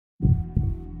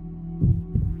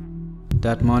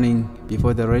That morning,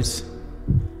 before the race,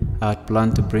 I had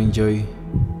planned to bring joy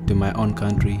to my own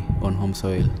country on home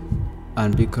soil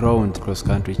and be crowned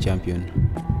cross-country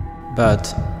champion.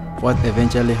 But what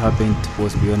eventually happened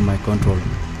was beyond my control.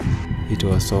 It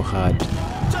was so hard.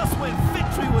 Just when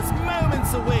victory was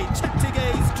moments away,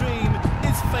 Cheptegei's dream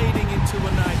is fading into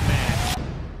a nightmare.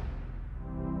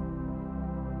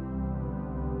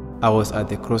 I was at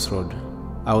the crossroad.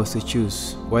 I was to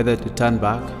choose whether to turn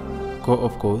back, go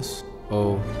off course,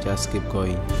 or just keep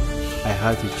going. I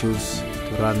had to choose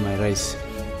to run my race.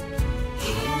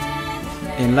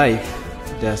 In life,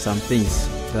 there are some things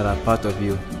that are part of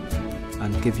you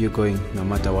and keep you going no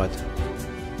matter what.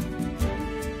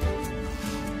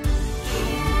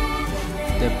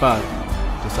 The path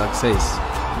to success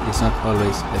is not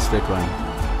always a straight one,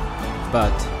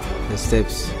 but the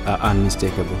steps are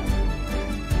unmistakable.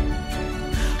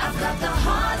 I've got the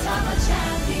heart of a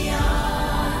champion.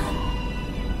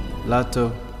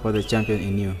 Lato for the champion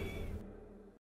in you.